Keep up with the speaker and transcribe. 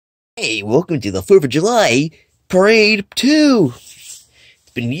Hey, welcome to the 4th of July Parade 2!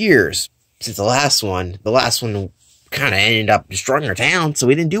 It's been years since the last one. The last one kind of ended up destroying our town, so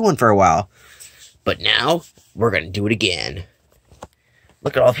we didn't do one for a while. But now, we're going to do it again.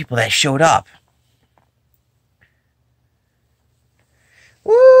 Look at all the people that showed up.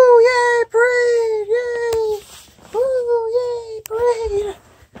 Woo! Yay! Parade! Yay! Woo! Yay! Parade!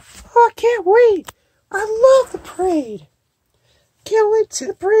 Oh, I can't wait! I love the parade! Can't wait to see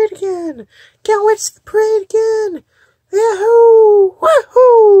the parade again! Can't wait to see the parade again! Yahoo!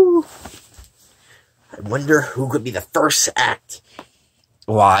 Woohoo! I wonder who could be the first act.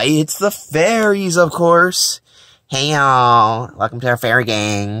 Why, it's the fairies, of course! Hey y'all! Welcome to our fairy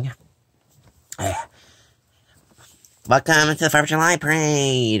gang. Welcome to the 4th of July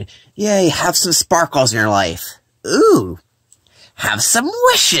parade! Yay, have some sparkles in your life. Ooh! Have some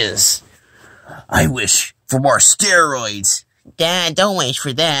wishes! I wish for more steroids. Dad, don't wish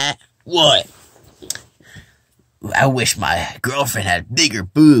for that. What? I wish my girlfriend had bigger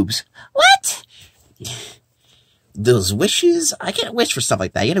boobs. What? Those wishes? I can't wish for stuff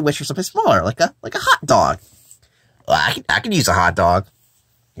like that. You gotta wish for something smaller, like a hot dog. Well, I can use a hot dog.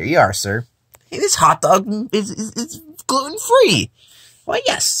 Here you are, sir. Hey, this hot dog is gluten-free. Why,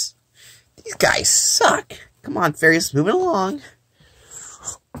 yes. These guys suck. Come on, fairies, moving along.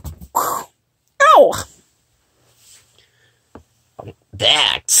 Ow!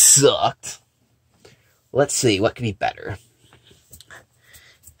 That sucked. Let's see, what can be better?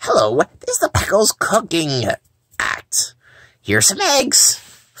 Hello, this is the Pickles Cooking Act. Here's some eggs.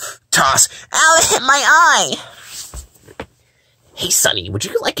 Toss. Ow, it hit my eye. Hey, Sonny, would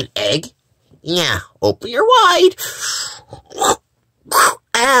you like an egg? Yeah, open your wide.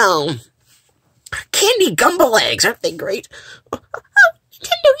 Ow. Candy gumbo eggs, aren't they great? Oh,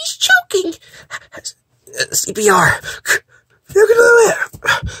 Nintendo, he's choking. CPR. Look at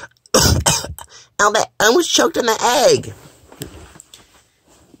that. I almost choked on the egg.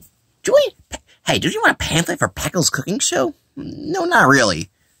 Hey, do you want a pamphlet for Pickles Cooking Show? No, not really.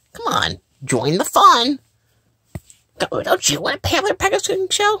 Come on, join the fun. Don't you want a pamphlet for Pickles Cooking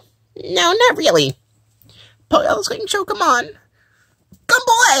Show? No, not really. Pickles Cooking Show, come on.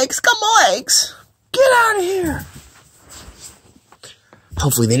 Gumbo eggs. Get out of here.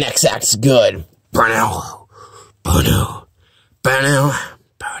 Hopefully the next act's good. Burnow.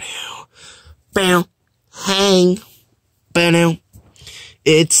 Hang. Burnow.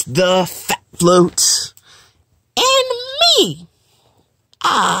 It's the fat float. And me.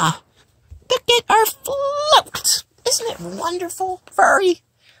 Look at our float. Isn't it wonderful, furry?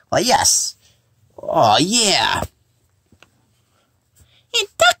 Well, yes. Oh, yeah. And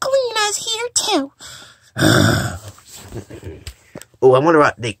Ducklina's here, too. Oh, I wonder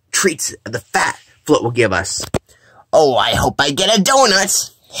what the treats the fat float will give us. Oh, I hope I get a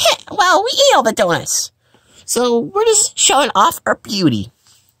donut. Well, we eat all the donuts. So, we're just showing off our beauty.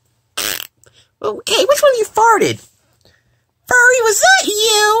 Okay, which one of you farted? Furry, was that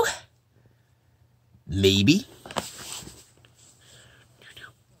you? Maybe.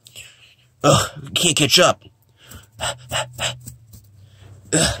 Ugh, can't catch up.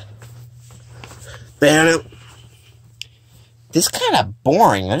 This is kind of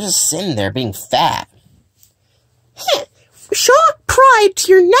boring. I'm just sitting there being fat. Show pride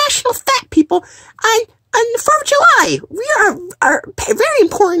to your national fat people on the 4th of July. We are very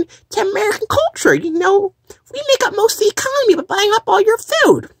important to American culture. You know, we make up most of the economy by buying up all your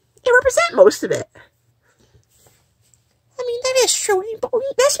food. They represent most of it. I mean, that is true, but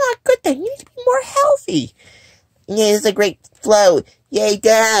that's not a good thing. You need to be more healthy. Yeah, it's a great float. Yay,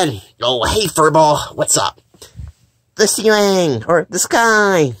 Dad. Oh, hey, Furball. What's up? The ceiling, or the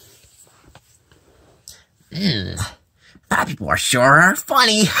sky. Fat people are sure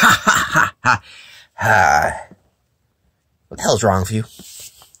funny. Ha ha ha ha. What the hell's wrong with you?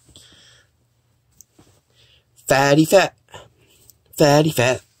 Fatty fat. Fatty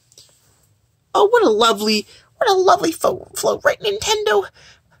fat. Oh, what a lovely float, right, Nintendo?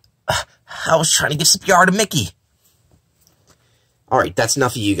 I was trying to give CPR to Mickey. Alright, that's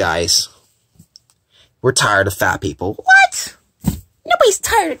enough of you guys. We're tired of fat people. What? Nobody's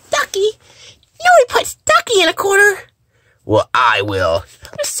tired of Ducky. Nobody puts Ducky in a corner. Well, I will.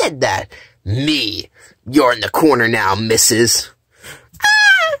 Who said that? Me. You're in the corner now, missus.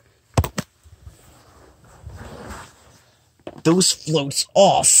 Ah! Those floats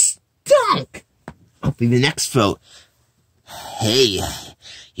all stunk. Hopefully the next float. Hey,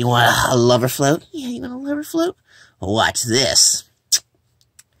 you want a lover float? Yeah, you want a lover float? Watch this.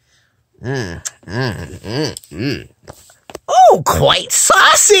 Oh, quite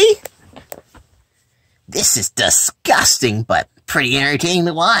saucy. This is disgusting, but pretty entertaining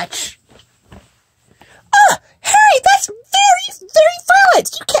to watch. Harry, that's very, very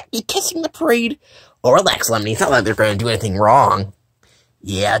violent. You can't be kissing the parade. Oh, relax, Lemony. It's not like they're going to do anything wrong.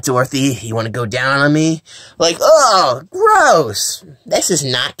 Yeah, Dorothy, you want to go down on me? Like, oh, gross. This is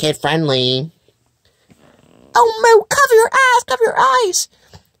not kid-friendly. Oh, Moo, cover your eyes, cover your eyes.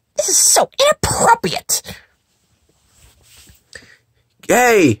 This is so inappropriate.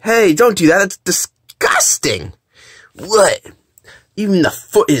 Hey, don't do that. That's disgusting. What? Even the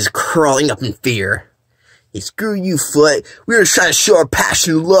foot is crawling up in fear. Hey, screw you, Foot. We're just trying to show our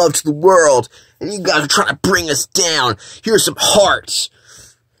passion and love to the world, and you guys are trying to bring us down. Here's some hearts.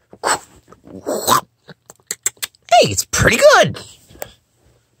 Hey, it's pretty good.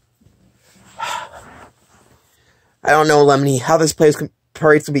 I don't know, Lemony, how this parade's gonna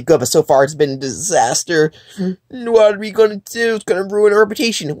be good, but so far it's been a disaster. What are we gonna do? It's gonna ruin our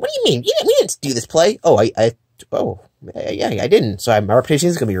reputation. What do you mean? We didn't do this play. Oh, yeah, I didn't. So my reputation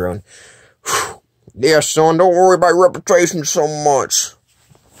is gonna be ruined. Yeah, son, don't worry about your reputation so much.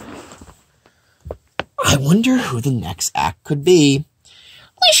 I wonder who the next act could be.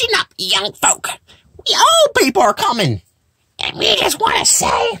 We should not be young folk. We old people are coming. And we just want to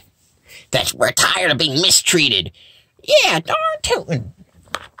say that we're tired of being mistreated. Yeah, darn tootin'.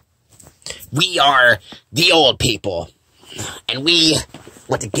 We are the old people, and we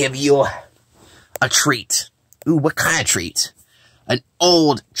want to give you a treat. Ooh, what kind of treat? An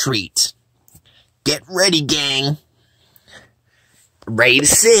old treat. Get ready, gang. Ready to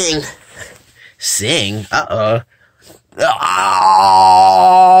sing. Sing? Uh-oh.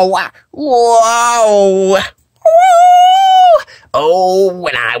 Oh, whoa. Oh,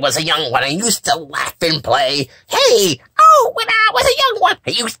 when I was a young one, I used to laugh and play. Hey! Oh, when I was a young one,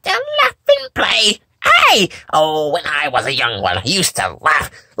 I used to laugh and play. Hey! Oh, when I was a young one, I used to laugh,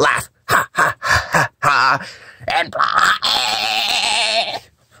 ha, ha, ha, ha, and blah.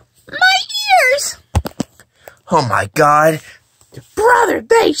 My ears! Oh my God. Brother,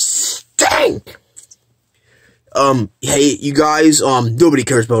 they stink! Hey, you guys, nobody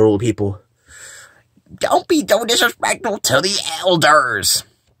cares about old people. Don't be so disrespectful to the elders.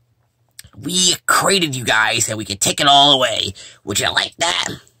 We created you guys and we can take it all away. Would you like that?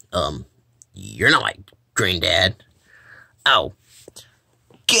 You're not my granddad. Oh.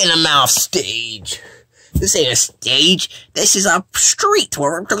 Get him off stage. This ain't a stage. This is a street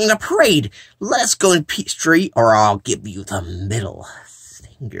where we're doing a parade. Let's go in street or I'll give you the middle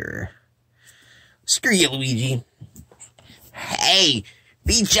finger. Screw you, Luigi. Hey,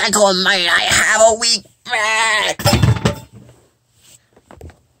 be gentle and might I have a weak back.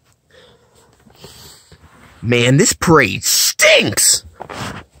 Man, this parade stinks.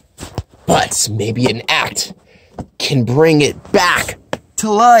 But maybe an act can bring it back to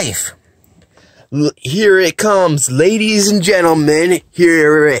life. Here it comes, ladies and gentlemen.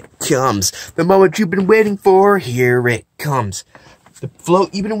 Here it comes. The moment you've been waiting for. Here it comes. The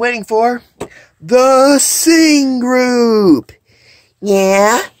float you've been waiting for. The Sing Group.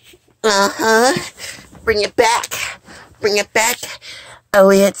 Yeah. Bring it back. Bring it back. Oh,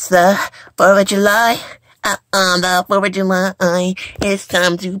 it's the 4th of July. The 4th of July. It's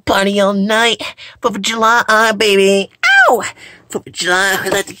time to party all night. 4th of July, baby. Ow! 4th of July, I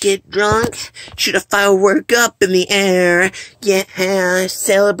like to get drunk, shoot a firework up in the air, yeah,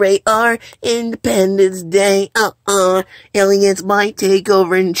 celebrate our Independence Day, aliens might take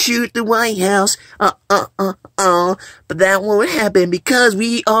over and shoot the White House, but that won't happen because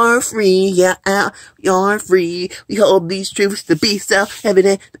we are free, yeah, we are free, we hold these truths to be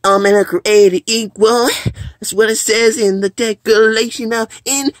self-evident, all men are created equal, that's what it says in the Declaration of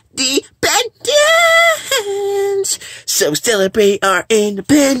Independence, so celebrate our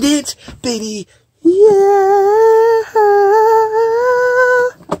independence, baby, yeah.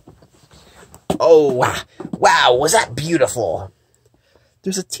 Oh, wow, was that beautiful?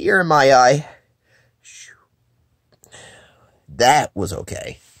 There's a tear in my eye. That was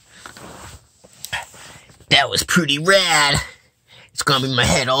okay. That was pretty rad. It's gonna be in my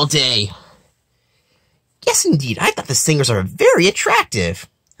head all day. Yes, indeed, I thought the singers are very attractive.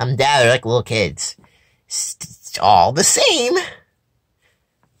 They're like little kids. It's all the same.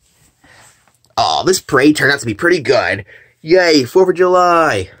 Oh, this parade turned out to be pretty good. Yay, 4th of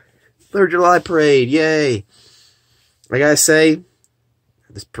July. 4th of July parade, yay. I gotta say,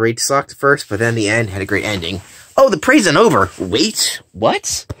 this parade sucked at first, but then the end had a great ending. Oh, the parade's not over. Wait,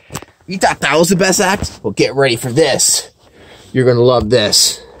 what? You thought that was the best act? Well, get ready for this. You're gonna love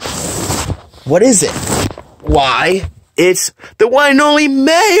this. What is it? Why, it's the one and only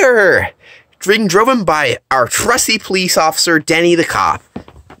mayor! Being driven by our trusty police officer, Denny the cop.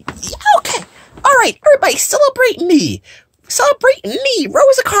 Yeah, okay. Alright, everybody, celebrate me. celebrating me,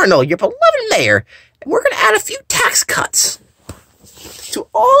 Rosa Cardinal, your beloved mayor, and we're going to add a few tax cuts to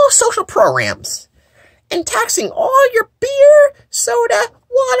all social programs, and taxing all your beer, soda,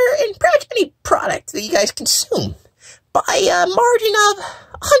 water, and pretty much any product that you guys consume by a margin of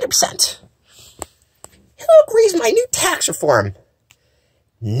 100%. Who agrees with my new tax reform?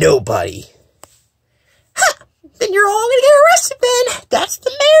 Nobody. Ha! Then you're all gonna get arrested, then. That's the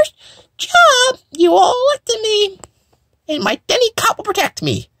mayor's job. You all elected me. And my Denny cop will protect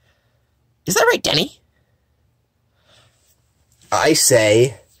me. Is that right, Denny? I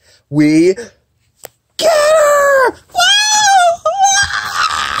say, we get her!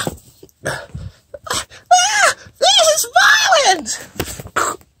 This is violent!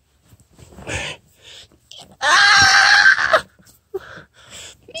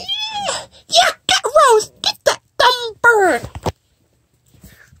 Yeah, get Rose! Get that dumb bird!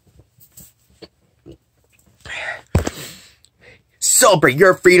 Celebrate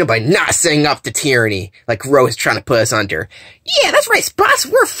your freedom by not saying up to tyranny, like Rose is trying to put us under. Yeah, that's right, Spots.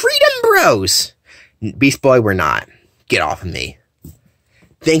 We're freedom bros. Beast Boy, we're not. Get off of me.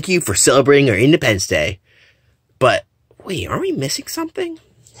 Thank you for celebrating our Independence Day. But, wait, are we missing something?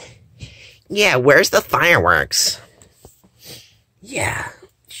 Yeah, where's the fireworks? Yeah.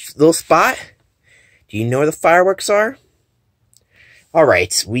 Little Spot? Do you know where the fireworks are?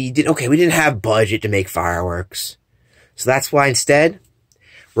 Alright, we didn't have budget to make fireworks. So that's why instead,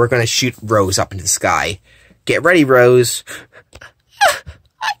 we're gonna shoot Rose up into the sky. Get ready, Rose.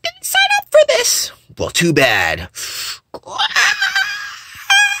 I didn't sign up for this. Well, too bad.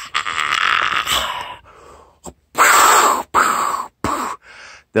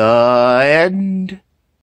 The end.